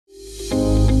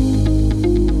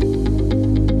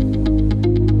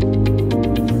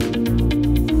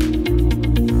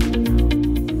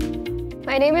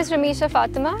My name is Ramisha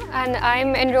Fatima and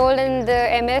I'm enrolled in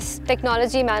the MS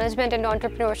Technology Management and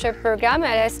Entrepreneurship program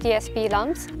at STSP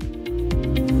LUMS.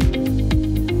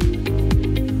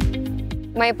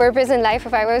 My purpose in life,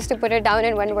 if I was to put it down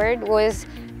in one word, was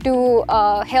to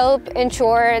help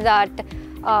ensure that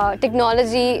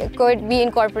technology could be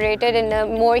incorporated in a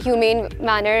more humane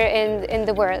manner in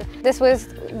the world. This was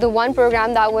the one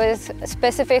program that was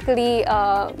specifically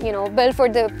built for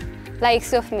the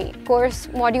likes of me. Course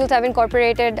modules have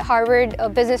incorporated Harvard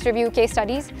Business Review case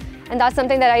studies, and that's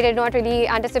something that I did not really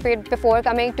anticipate before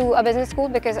coming to a business school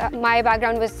because my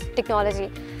background was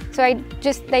technology. So I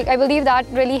believe that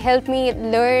really helped me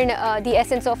learn the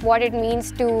essence of what it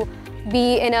means to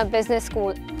be in a business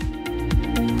school.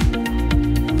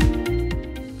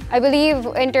 I believe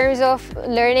in terms of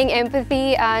learning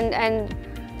empathy and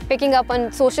picking up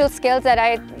on social skills that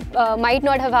I might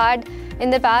not have had in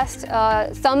the past,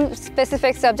 some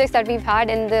specific subjects that we've had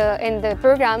in the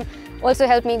program also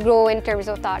helped me grow in terms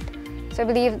of that. So I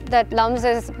believe that LUMS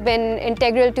has been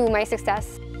integral to my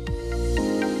success.